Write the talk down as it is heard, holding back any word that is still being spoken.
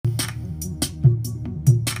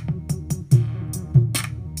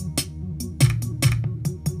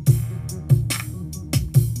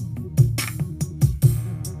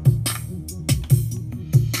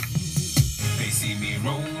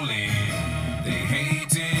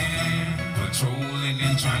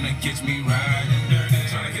Tryna catch me riding dirty.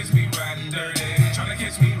 Tryna catch me riding dirty. Tryna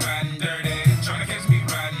catch me riding dirty. Tryna catch me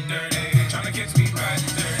riding dirty. Tryna catch me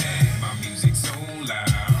riding dirty. My music so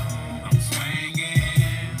loud, I'm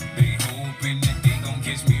swinging. They hoping that they gon'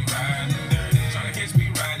 catch me riding dirty. Tryna catch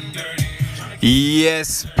me riding dirty.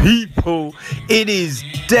 Yes, people, it is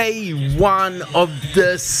day one of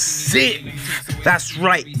the 6th. That's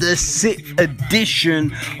right, the 6th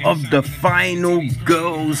edition of the Final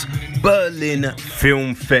Girls Berlin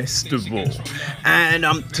Film Festival. And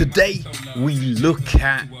today we look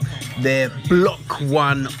at their block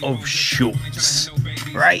 1 of shorts.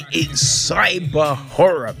 Right, it's cyber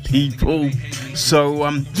horror, people. So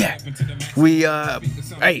we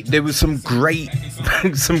there was some great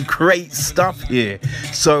stuff here.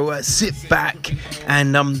 So sit back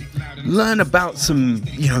and learn about some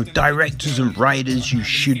directors and writers you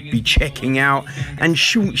should be checking out and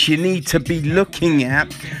shorts you need to be looking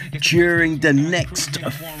at during the next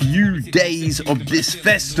few days of this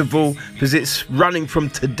festival, because it's running from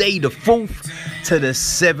today the 4th to the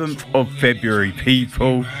 7th of February,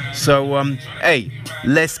 people. So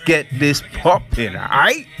let's get this popping,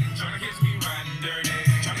 alright?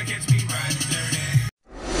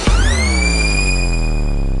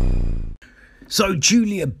 So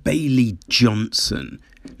Julia Bailey Johnson.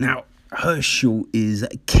 Now, her short is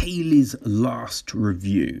Kaylee's Last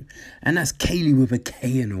Review. And that's Kaylee with a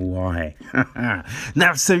K and a Y.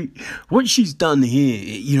 Now, so what she's done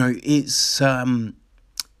here, it's been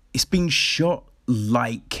shot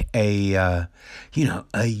like a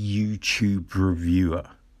YouTube reviewer,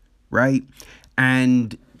 right?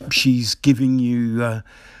 And she's giving you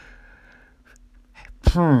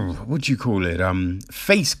what do you call it?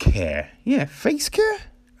 Face care. Yeah, face care?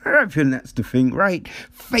 I don't think that's the thing, right?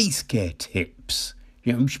 Face care tips.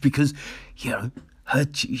 Because,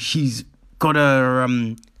 she's got a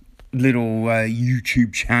little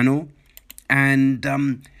YouTube channel, and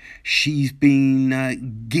she's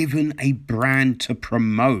been given a brand to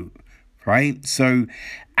promote, right? So,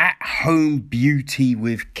 At Home Beauty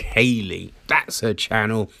with Kaylee, that's her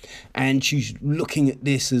channel, and she's looking at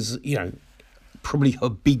this as, probably her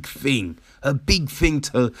big thing to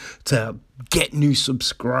get new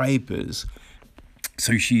subscribers.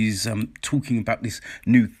 So she's talking about this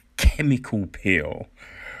new chemical peel,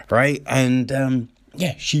 right? And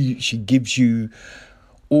she gives you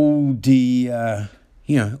all the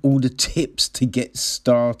all the tips to get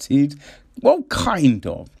started. Well, kind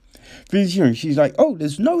of. Because she's like, oh,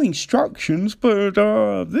 there's no instructions, but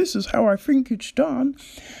this is how I think it's done.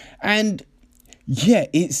 And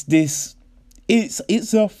it's this.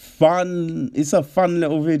 It's a fun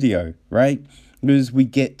little video, right? Because we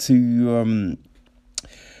get to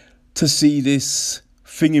see this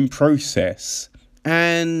thing in process,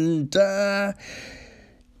 and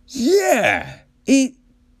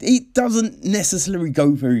it doesn't necessarily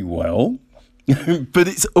go very well, but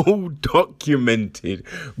it's all documented,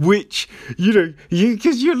 which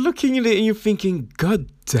because you're looking at it and you're thinking, God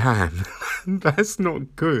damn, that's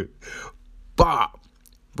not good, but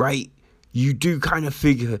right. You do kind of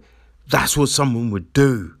figure that's what someone would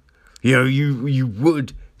do. You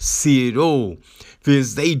would see it all,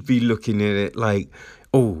 because they'd be looking at it like,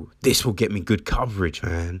 oh, this will get me good coverage,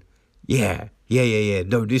 man. Yeah.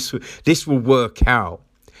 No, this will work out.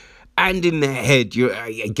 And in their head,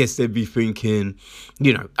 I guess they'd be thinking,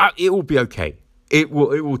 it will be okay. It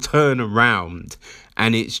will turn around,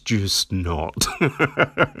 and it's just not.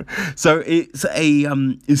 So it's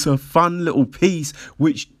a fun little piece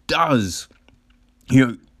which does,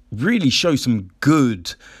 really show some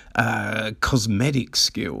good cosmetic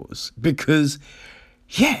skills, because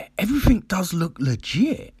everything does look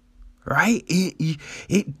legit, right?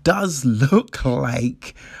 It does look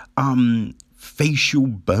like facial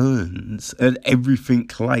burns and everything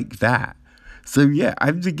like that. So I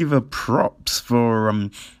have to give her props for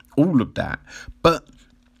all of that. But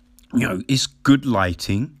it's good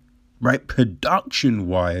lighting, right? Production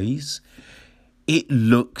wise, it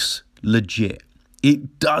looks legit.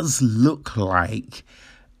 It does look like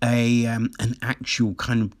an actual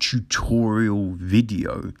kind of tutorial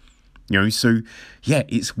video. So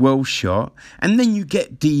it's well shot. And then you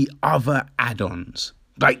get the other add-ons.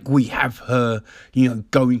 Like we have her,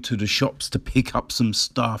 going to the shops to pick up some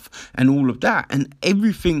stuff and all of that. And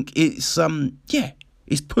everything is,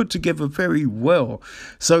 it's put together very well.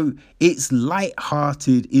 So it's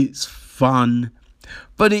light-hearted, it's fun.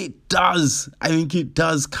 But it does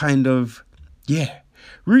kind of,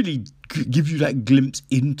 really give you that glimpse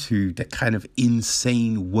into the kind of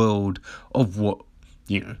insane world of what,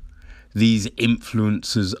 these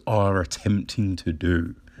influencers are attempting to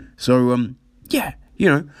do. So,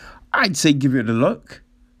 I'd say give it a look.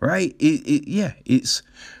 right? It's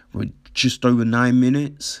just over 9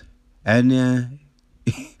 minutes, and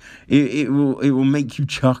it will make you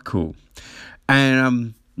chuckle,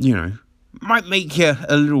 and might make you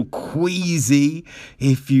a little queasy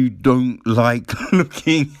if you don't like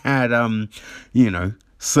looking at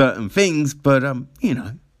certain things, but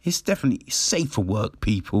it's definitely safe for work,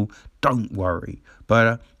 people. Don't worry.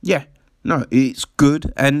 But it's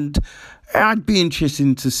good, and I'd be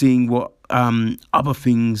interested to seeing what other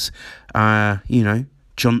things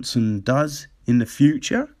Johnson does in the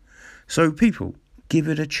future. So people, give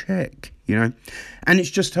it a check, and it's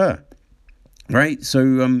just her. Right,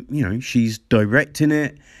 so she's directing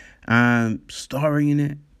it, starring in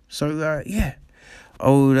it. So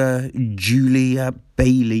old Julia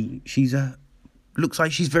Bailey. She's looks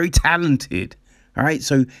like she's very talented. All right,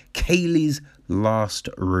 so Kaylee's last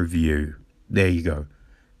review. There you go.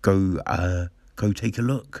 Go take a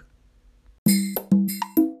look.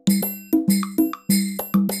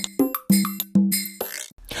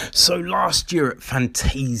 So last year at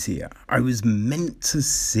Fantasia, I was meant to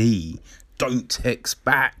see Don't Text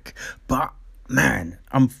Back, but man,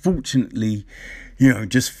 unfortunately,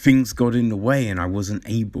 just things got in the way and I wasn't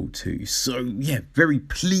able to. So very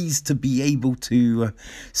pleased to be able to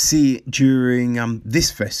see it during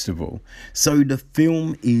this festival. So the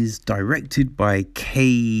film is directed by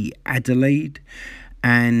Kay Adelaide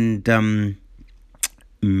and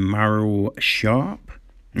Meryl Sharp.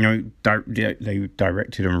 They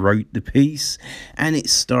directed and wrote the piece, and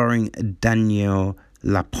it's starring Danielle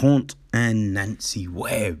Lapointe and Nancy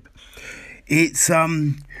Webb. It's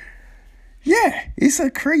it's a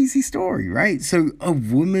crazy story, right? So a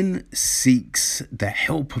woman seeks the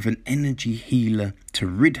help of an energy healer to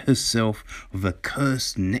rid herself of a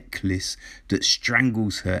cursed necklace that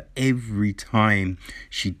strangles her every time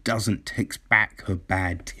she doesn't text back her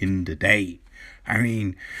bad Tinder date. I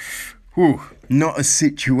mean, not a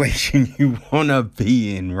situation you wanna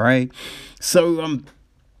be in, right? So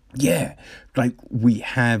we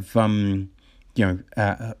have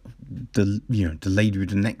the lady with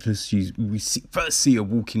the necklace. We first see her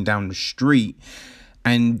walking down the street,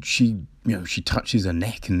 and she touches her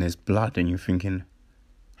neck and there's blood, and you're thinking,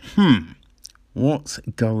 what's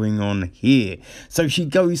going on here? So she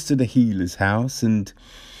goes to the healer's house, and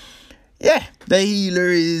the healer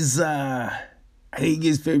is I think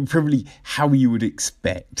it's probably how you would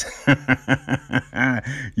expect.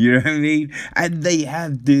 You know what I mean? And they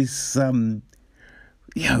have this one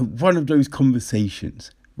of those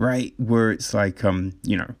conversations, right, where it's like I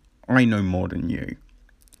know more than you.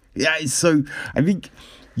 Yeah, so I think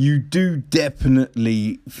you do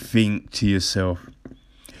definitely think to yourself,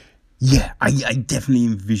 I definitely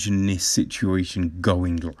envision this situation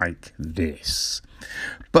going like this.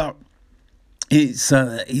 But it's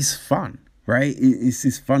fun, right? It's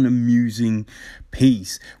this fun, amusing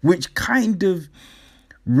piece, which kind of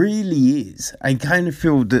really is. I kind of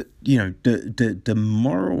feel that, the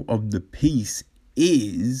moral of the piece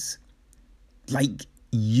is, like,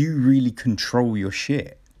 you really control your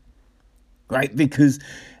shit. Right, because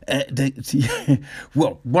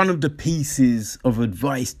one of the pieces of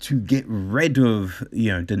advice to get rid of,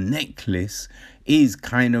 the necklace is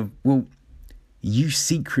kind of, you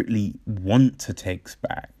secretly want to text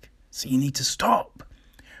back, so you need to stop,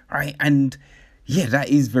 right? And that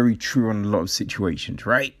is very true on a lot of situations,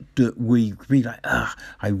 right? That we be like,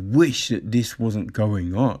 I wish that this wasn't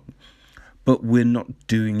going on, but we're not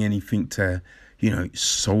doing anything to,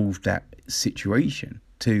 solve that situation,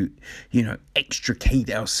 to, extricate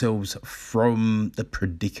ourselves from the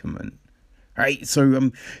predicament, right?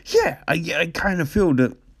 So, I kind of feel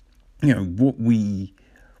that,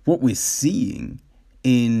 what we're seeing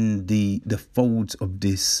in the folds of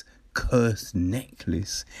this cursed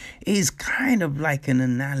necklace is kind of like an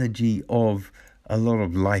analogy of a lot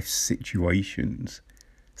of life situations.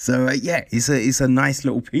 So, it's a nice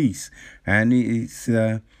little piece, and it's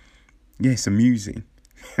amusing.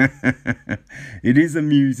 It is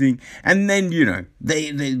amusing, and then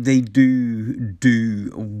they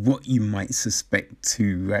do what you might suspect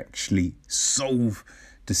to actually solve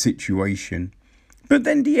the situation, but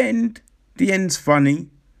then the end's funny,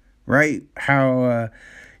 right? How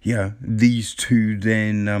these two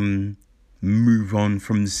then move on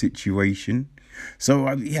from the situation. So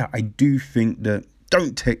I do think that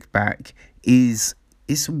Don't Text Back is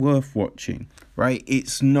worth watching, right?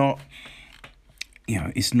 It's not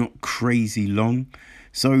it's not crazy long.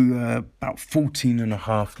 So about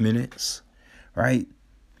 14.5 minutes, right?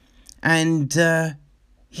 And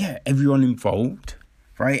everyone involved,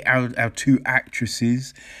 right? Our two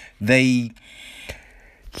actresses, they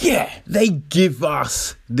yeah, they give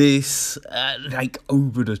us this like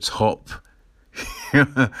over the top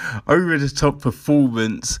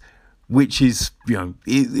performance, which is, you know,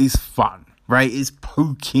 it is fun, right? It's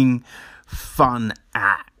poking fun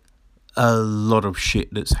at a lot of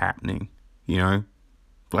shit that's happening, you know,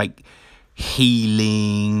 like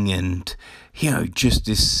healing and, you know, just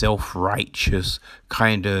this self-righteous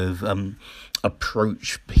kind of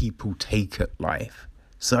approach people take at life.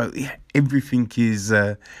 So yeah, everything is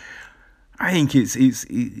I think it's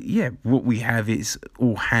what we have is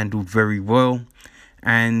all handled very well,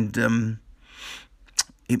 and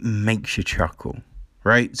it makes you chuckle,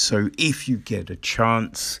 right? So if you get a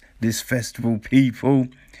chance this festival, people,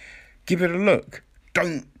 give it a look.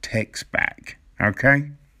 Don't text back,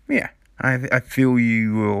 okay? Yeah, I feel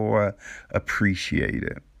you will appreciate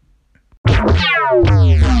it.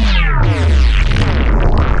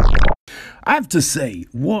 I have to say,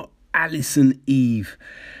 what Alison Eve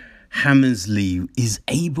Hammersley is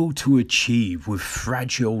able to achieve with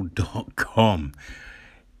Fragile.com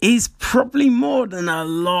is probably more than a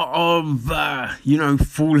lot of,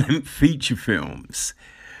 full-length feature films.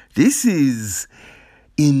 This is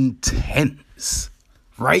intense,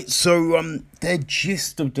 right? So, the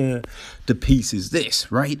gist of the piece is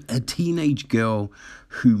this, right? A teenage girl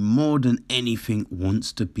who more than anything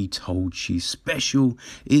wants to be told she's special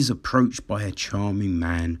is approached by a charming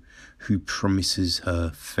man who promises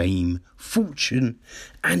her fame, fortune,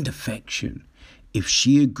 and affection if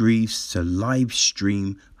she agrees to live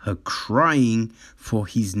stream her crying for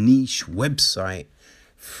his niche website,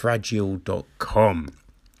 Fragile.com.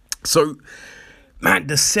 So, man,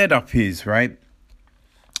 the setup is, right,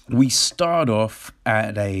 we start off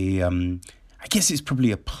at a, I guess it's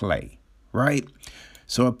probably a play, right?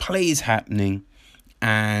 So a play is happening,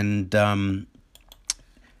 and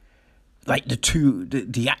like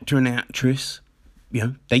the actor and actress, you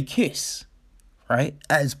know, they kiss, right,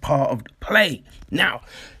 as part of the play. Now,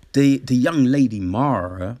 the young lady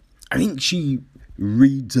Mara, I think she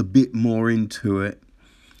reads a bit more into it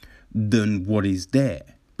than what is there,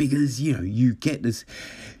 because, you know, you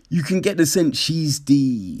can get the sense she's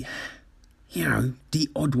the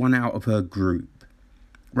odd one out of her group.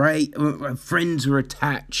 Right? Her friends are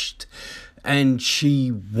attached and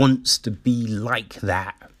she wants to be like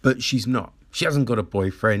that, but she's not. She hasn't got a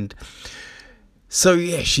boyfriend. So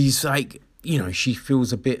yeah, she's like, you know, she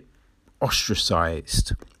feels a bit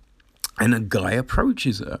ostracized, and a guy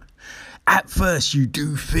approaches her. At first you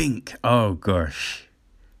do think, oh gosh,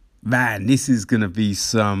 man, this is going to be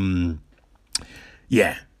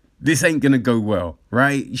this ain't going to go well,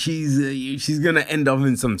 right? She's going to end up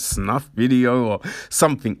in some snuff video or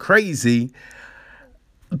something crazy,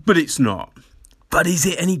 but it's not. But is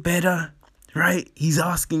it any better, right? He's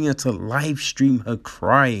asking her to live stream her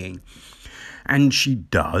crying, and she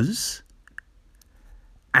does.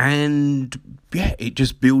 And yeah, it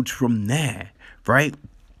just builds from there, right?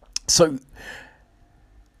 So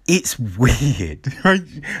it's weird, right?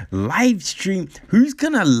 Live stream. Who's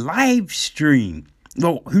going to live stream?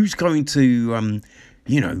 Well, who's going to,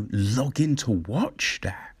 log in to watch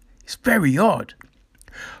that? It's very odd.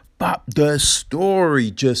 But the story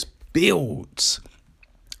just builds.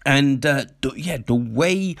 And, the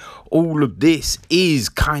way all of this is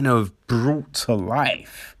kind of brought to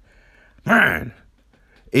life, man,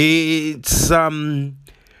 it's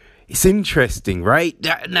interesting, right?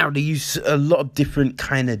 Now, they use a lot of different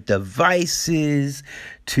kind of devices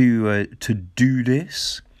to do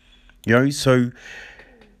this. You know, so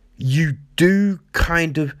you do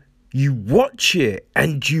you watch it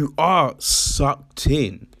and you are sucked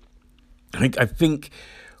in. I think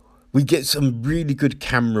we get some really good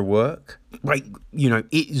camera work. Like, you know,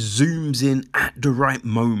 it zooms in at the right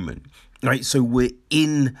moment. Right, so we're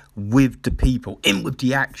in with the people, in with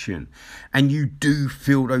the action, and you do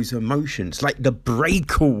feel those emotions, like the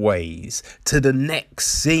breakaways to the next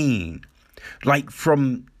scene, like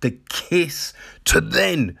from the kiss to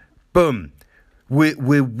then, boom,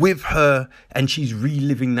 we're with her and she's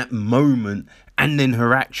reliving that moment, and then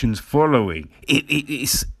her actions following.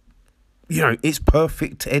 It's, you know, it's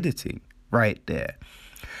perfect editing right there,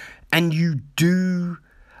 and you do.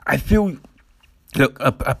 I feel. Look,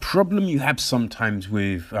 a problem you have sometimes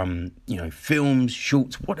with, films,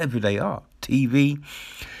 shorts, whatever they are, TV,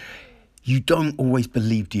 you don't always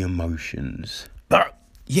believe the emotions. But,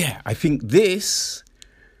 yeah, I think this,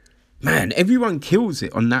 man, everyone kills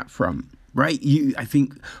it on that front, right? I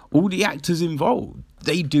think all the actors involved,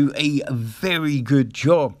 they do a very good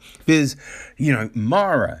job. Because, you know,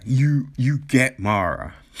 Mara, you get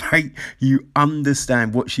Mara, right? You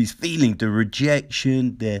understand what she's feeling, the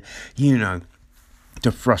rejection,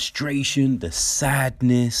 the frustration, the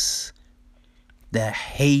sadness, the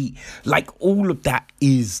hate, like all of that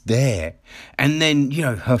is there. And then,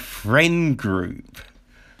 her friend group.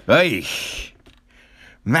 Hey,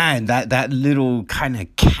 man, that little kind of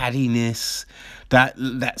cattiness,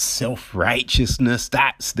 that self-righteousness,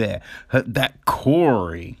 that's there. That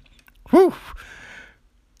Corey. Whew.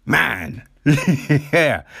 Man.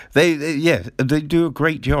 Yeah, they do a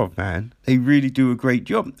great job, man. They really do a great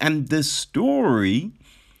job. And the story,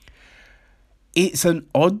 it's an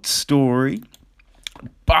odd story,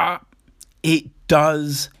 but it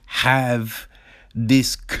does have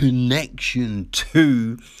this connection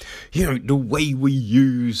to, the way we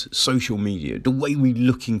use social media, the way we're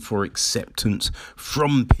looking for acceptance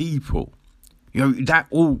from people.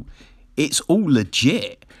 It's all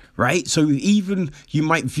legit. Right? So even you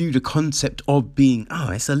might view the concept of being,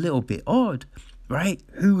 it's a little bit odd, right?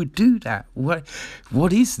 Who would do that? What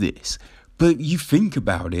is this? But you think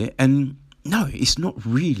about it and no, it's not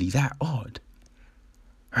really that odd,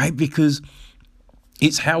 right? Because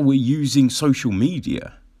it's how we're using social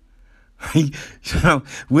media, right? So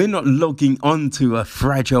we're not logging onto a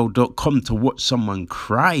fragile.com to watch someone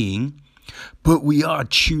crying, but we are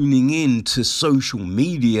tuning in to social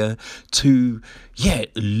media to,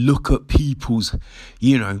 look at people's,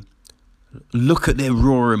 look at their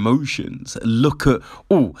raw emotions. Look at,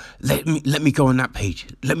 let me go on that page.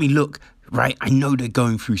 Let me look, right? I know they're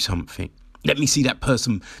going through something. Let me see that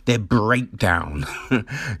person, their breakdown.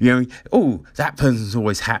 That person's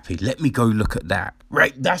always happy. Let me go look at that,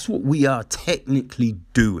 right? That's what we are technically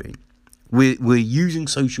doing. We're using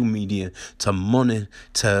social media to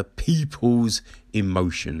monitor people's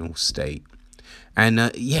emotional state. And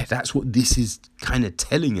that's what this is kind of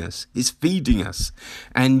telling us. It's feeding us.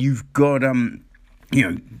 And you've got,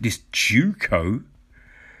 this Juco,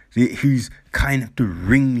 who's kind of the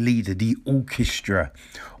ringleader, the orchestra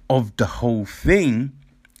of the whole thing.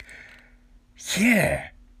 Yeah,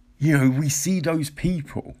 we see those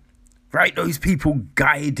people, right? Those people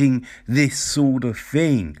guiding this sort of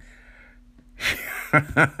thing.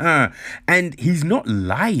 And he's not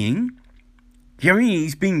lying.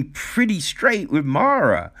 He's being pretty straight with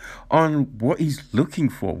Mara on what he's looking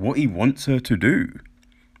for, what he wants her to do.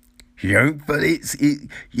 But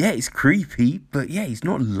it's creepy, but he's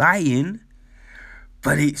not lying.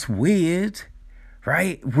 But it's weird,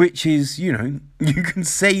 right? Which is, you can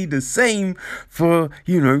say the same for,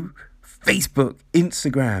 Facebook,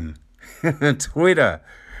 Instagram, Twitter,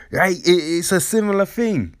 right? It's a similar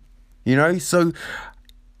thing. So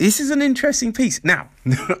this is an interesting piece. Now,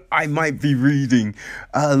 I might be reading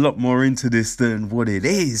a lot more into this than what it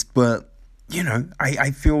is, but, I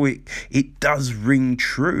feel it does ring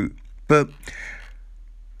true. But,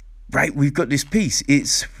 right, we've got this piece.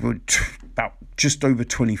 It's about just over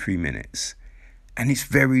 23 minutes, and it's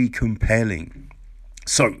very compelling.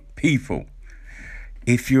 So, people,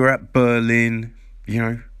 if you're at Berlin,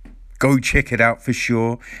 go check it out for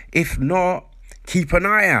sure. If not, keep an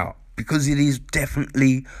eye out, because it is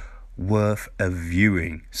definitely worth a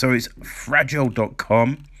viewing. So it's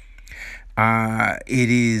fragile.com. It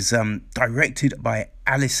is directed by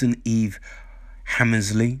Alison Eve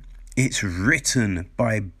Hammersley. It's written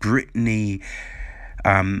by Brittany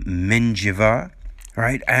Menjivar,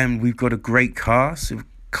 right? And we've got a great cast of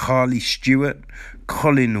Carly Stewart,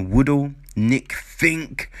 Colin Woodall, Nick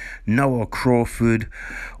Fink, Noah Crawford,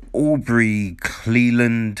 Aubrey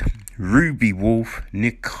Cleland, Ruby Wolf,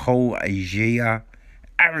 Nicole Agia,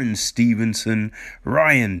 Aaron Stevenson,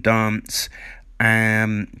 Ryan Dance,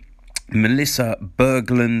 Melissa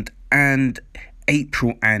Bergland, and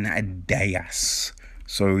April Ann Diaz.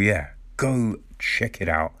 So go check it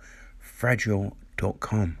out.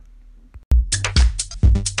 Fragile.com.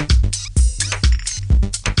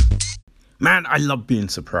 Man, I love being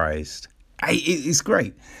surprised. It's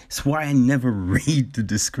great. It's why I never read the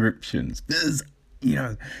descriptions, because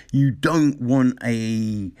you don't want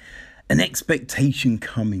an expectation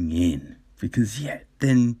coming in, because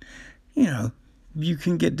then you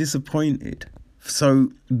can get disappointed.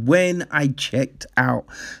 So when I checked out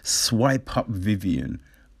Swipe Up Vivian,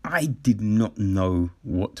 I did not know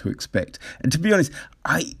what to expect, and to be honest,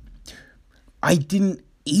 I didn't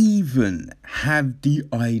even have the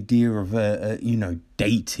idea of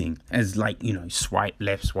dating as swipe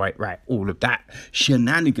left, swipe right, all of that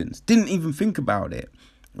shenanigans. Didn't even think about it,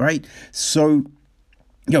 right? So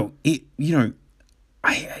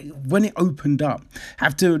I when it opened up,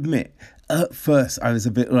 have to admit, at first I was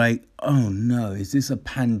a bit like, oh no, is this a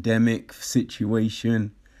pandemic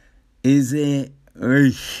situation? Is it?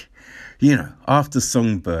 After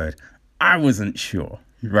Songbird, I wasn't sure.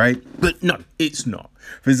 right? But no, it's not.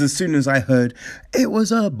 Because as soon as I heard it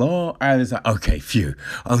was a bomb, I was like, okay, phew,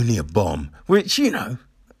 only a bomb. Which,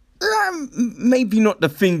 maybe not the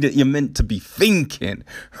thing that you're meant to be thinking,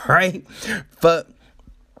 right? But,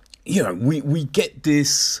 we get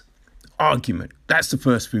this argument. That's the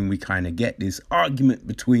first thing we kind of get, this argument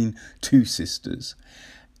between two sisters.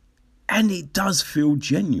 And it does feel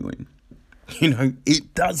genuine.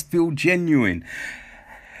 It does feel genuine.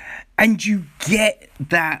 And you get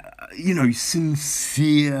that,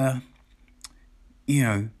 sincere,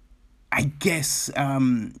 I guess,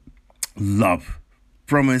 love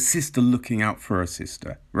from a sister looking out for a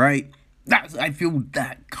sister, right? I feel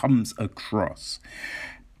that comes across.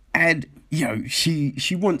 And,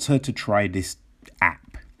 she wants her to try this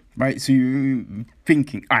app, right? So you're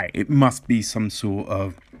thinking, it must be some sort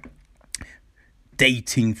of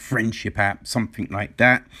dating friendship app, something like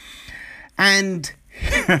that. And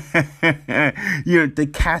the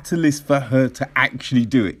catalyst for her to actually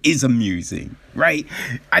do it is amusing, right?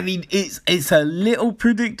 I mean, it's a little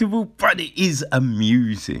predictable, but it is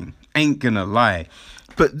amusing, ain't gonna lie.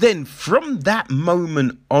 But then from that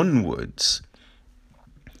moment onwards,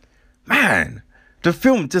 man, the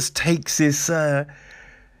film just takes this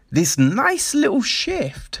nice little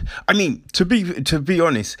shift. I mean, to be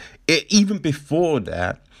honest, even before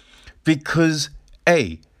that, because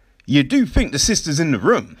you do think the sister's in the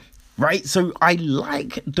room, right? So I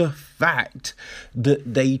like the fact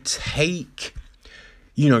that they take,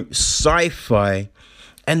 sci-fi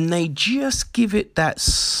and they just give it that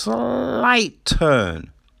slight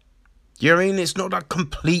turn. You know what I mean? It's not a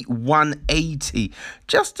complete 180,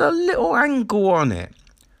 just a little angle on it,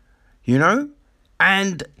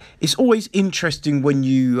 And it's always interesting when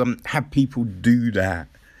you have people do that.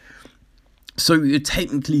 So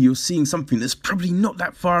you're seeing something that's probably not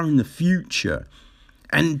that far in the future.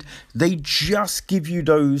 And they just give you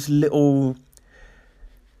those little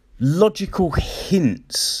logical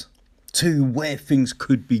hints to where things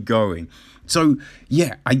could be going. So,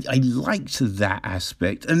 yeah, I liked that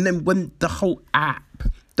aspect. And then when the whole app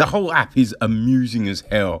is amusing as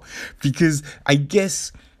hell. Because I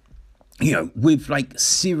guess, with like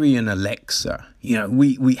Siri and Alexa,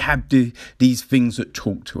 we have these things that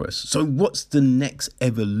talk to us. So what's the next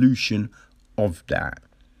evolution of that,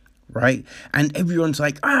 right? And everyone's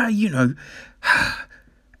like,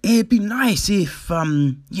 it'd be nice if,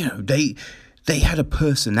 they had a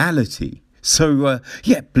personality. So,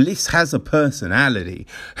 Bliss has a personality.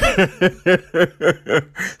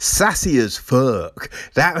 Sassy as fuck.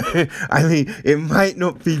 It might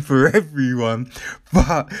not be for everyone,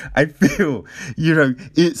 but I feel,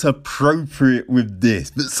 it's appropriate with this.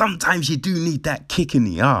 But sometimes you do need that kick in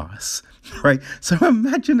the ass, right? So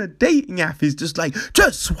imagine a dating app is just like,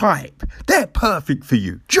 just swipe. They're perfect for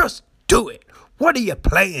you. Just do it. What are you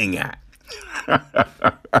playing at?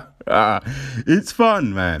 It's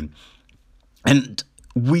fun, man. And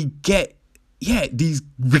we get, these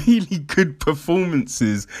really good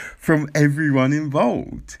performances from everyone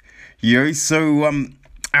involved. So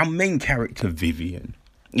our main character, Vivian,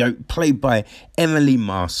 played by Emily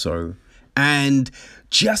Marceau, and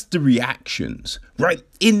just the reactions, right?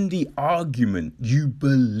 In the argument, you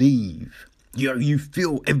believe, you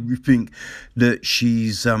feel everything that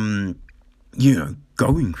she's, going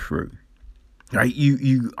through. Right,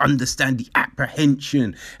 you understand the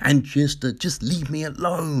apprehension and just leave me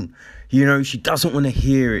alone. She doesn't want to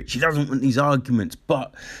hear it. She doesn't want these arguments,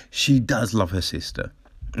 but she does love her sister.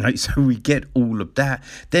 Right, so we get all of that.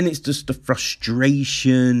 Then it's just the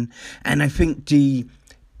frustration, and I think the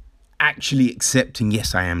actually accepting,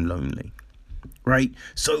 yes, I am lonely. Right,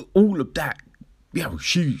 so all of that,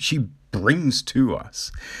 she brings to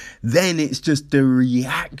us. Then it's just the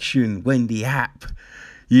reaction when the app,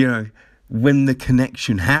 when the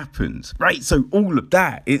connection happens, right? So all of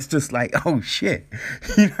that, it's just like, oh shit,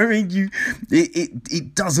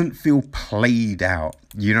 it doesn't feel played out,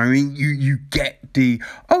 you get the,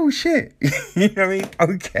 oh shit,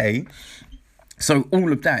 okay. So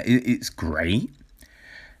all of that, it's great.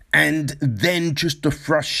 And then just the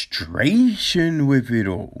frustration with it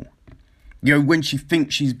all, when she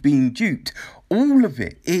thinks she's being duped, all of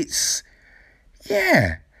it, it's,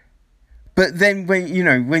 But then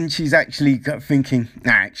when she's actually thinking,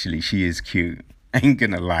 actually she is cute, ain't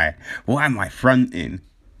gonna lie, why am I fronting?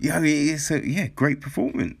 It's a great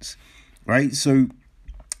performance, right? So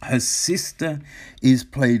her sister is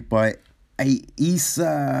played by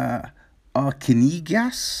Aisa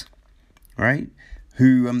Arquinigas, right?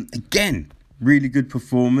 Who again, really good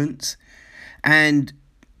performance, and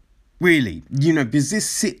really, because this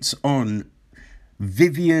sits on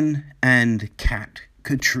Vivian and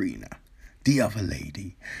Katrina. the other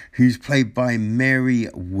lady, who's played by Mary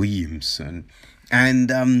Williamson.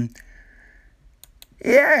 And,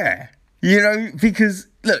 yeah, because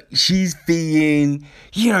look, she's being,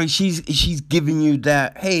 she's giving you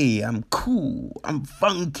that, hey, I'm cool, I'm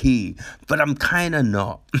funky, but I'm kind of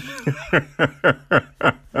not.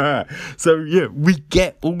 So, yeah, we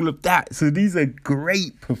get all of that. So these are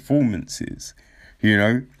great performances,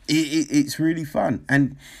 it's really fun.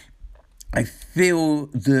 And I feel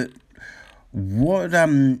that what,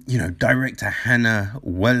 director Hannah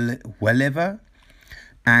Wellever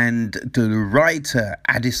and the writer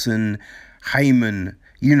Addison Heyman,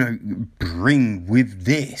 bring with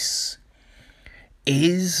this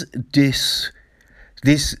is this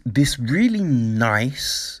really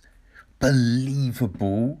nice,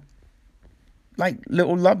 believable, like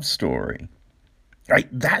little love story. Right?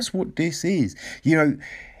 That's what this is.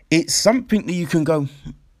 It's something that you can go,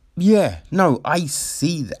 yeah, no, I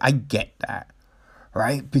see that, I get that,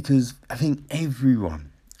 right? Because I think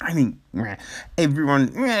everyone,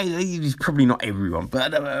 it's probably not everyone,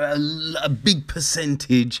 but a big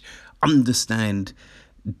percentage understand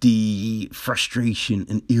the frustration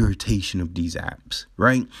and irritation of these apps,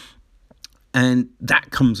 right? And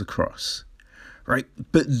that comes across, right?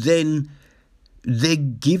 But then they're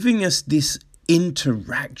giving us this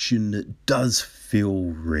interaction that does feel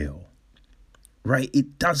real, right?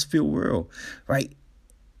 It does feel real, right?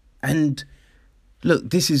 And look,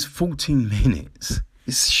 this is 14 minutes.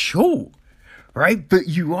 It's short, right? But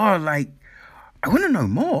you are like, I want to know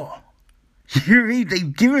more.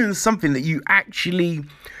 They've given us something that you actually,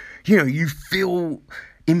 you feel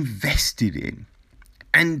invested in.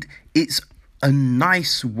 And it's a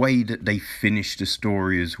nice way that they finish the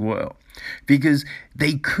story as well. Because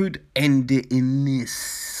they could end it in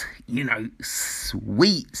this,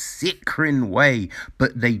 sweet, saccharine way,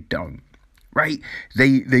 but they don't, right?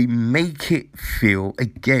 They make it feel,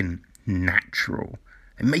 again, natural.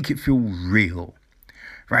 They make it feel real,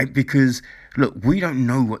 right? Because, look, we don't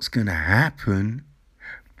know what's going to happen,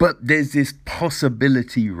 but there's this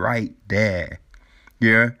possibility right there,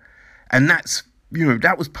 yeah? And that's,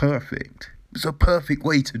 that was perfect. It was a perfect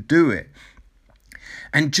way to do it.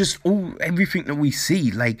 And just everything that we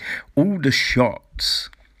see, like all the shots,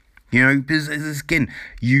 because again,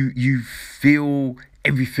 you feel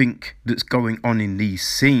everything that's going on in these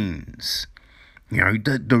scenes.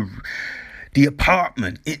 The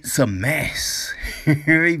apartment, it's a mess.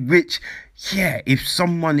 Which, yeah, if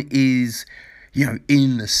someone is,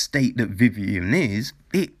 in the state that Vivian is,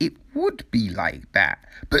 it would be like that.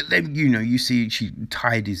 But then, you see she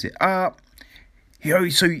tidies it up.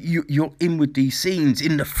 So you're in with these scenes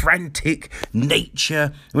in the frantic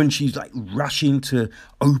nature when she's like rushing to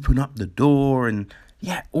open up the door, and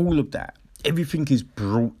yeah, all of that. Everything is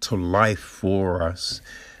brought to life for us.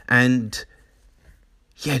 And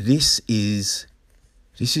yeah, this is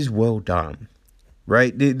well done,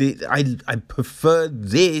 right? I prefer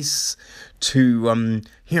this to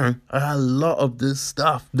a lot of the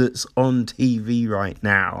stuff that's on TV right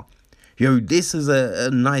now. This is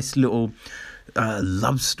a nice little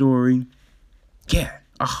love story. Yeah,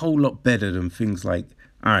 a whole lot better than things like,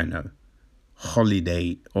 I don't know,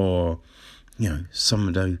 Holiday, or some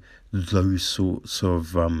of those sorts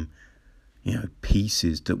of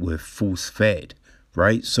pieces that were force fed.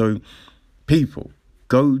 Right? So, people,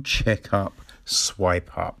 go check up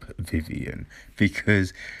Swipe Up Vivian,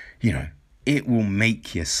 because, it will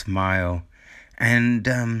make you smile. And,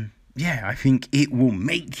 I think it will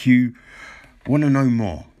make you want to know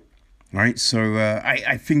more. Right? So,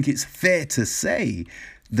 I think it's fair to say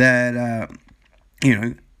that,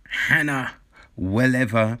 Hannah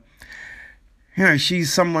Wellever,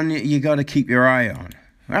 she's someone you got to keep your eye on.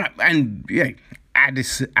 And, yeah,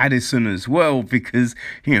 Addison as well, because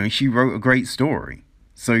she wrote a great story.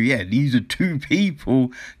 So yeah, these are two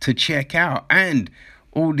people to check out, and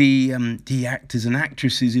all the actors and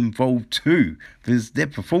actresses involved too, because their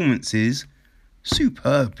performances,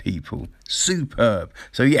 superb, people, superb.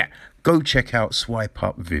 So yeah, go check out Swipe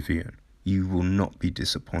Up Vivian. You will not be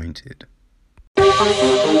disappointed.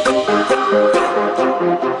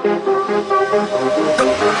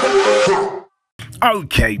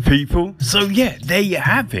 Okay, people. So yeah, there you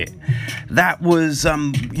have it. That was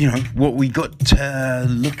what we got to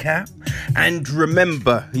look at. And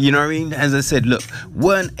remember, as I said, look,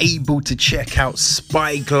 weren't able to check out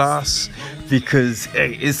Spyglass because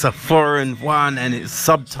it's a foreign one and it's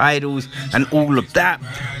subtitles and all of that.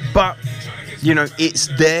 But it's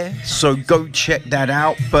there, so go check that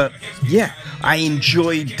out. But yeah, I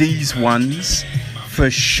enjoyed these ones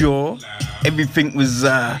for sure. Everything was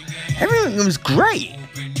great.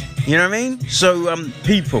 You know what I mean? So,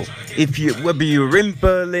 people, whether you're in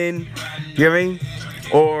Berlin, you know what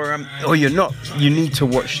I mean, or you're not, you need to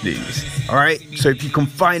watch these. All right. So if you can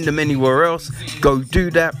find them anywhere else, go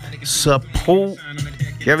do that. Support.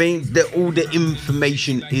 You know what I mean? All the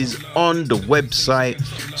information is on the website.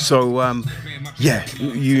 So yeah,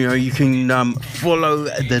 you can follow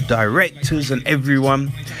the directors and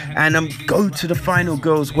everyone, and go to the Final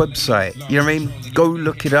Girls website. You know what I mean? Go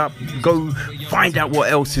look it up. Go find out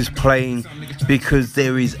what else is playing, because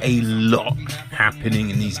there is a lot happening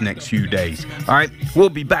in these next few days. All right, we'll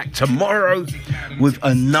be back tomorrow with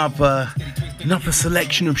another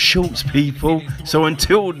selection of shorts, people. So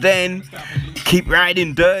until then, keep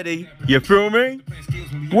riding dirty. You feel me?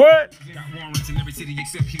 What? Got warrants in every city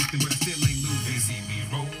except Houston, but I still ain't losing. They see me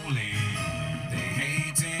rolling, they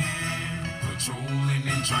hating, patrolling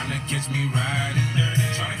and trying to catch me riding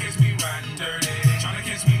dirty.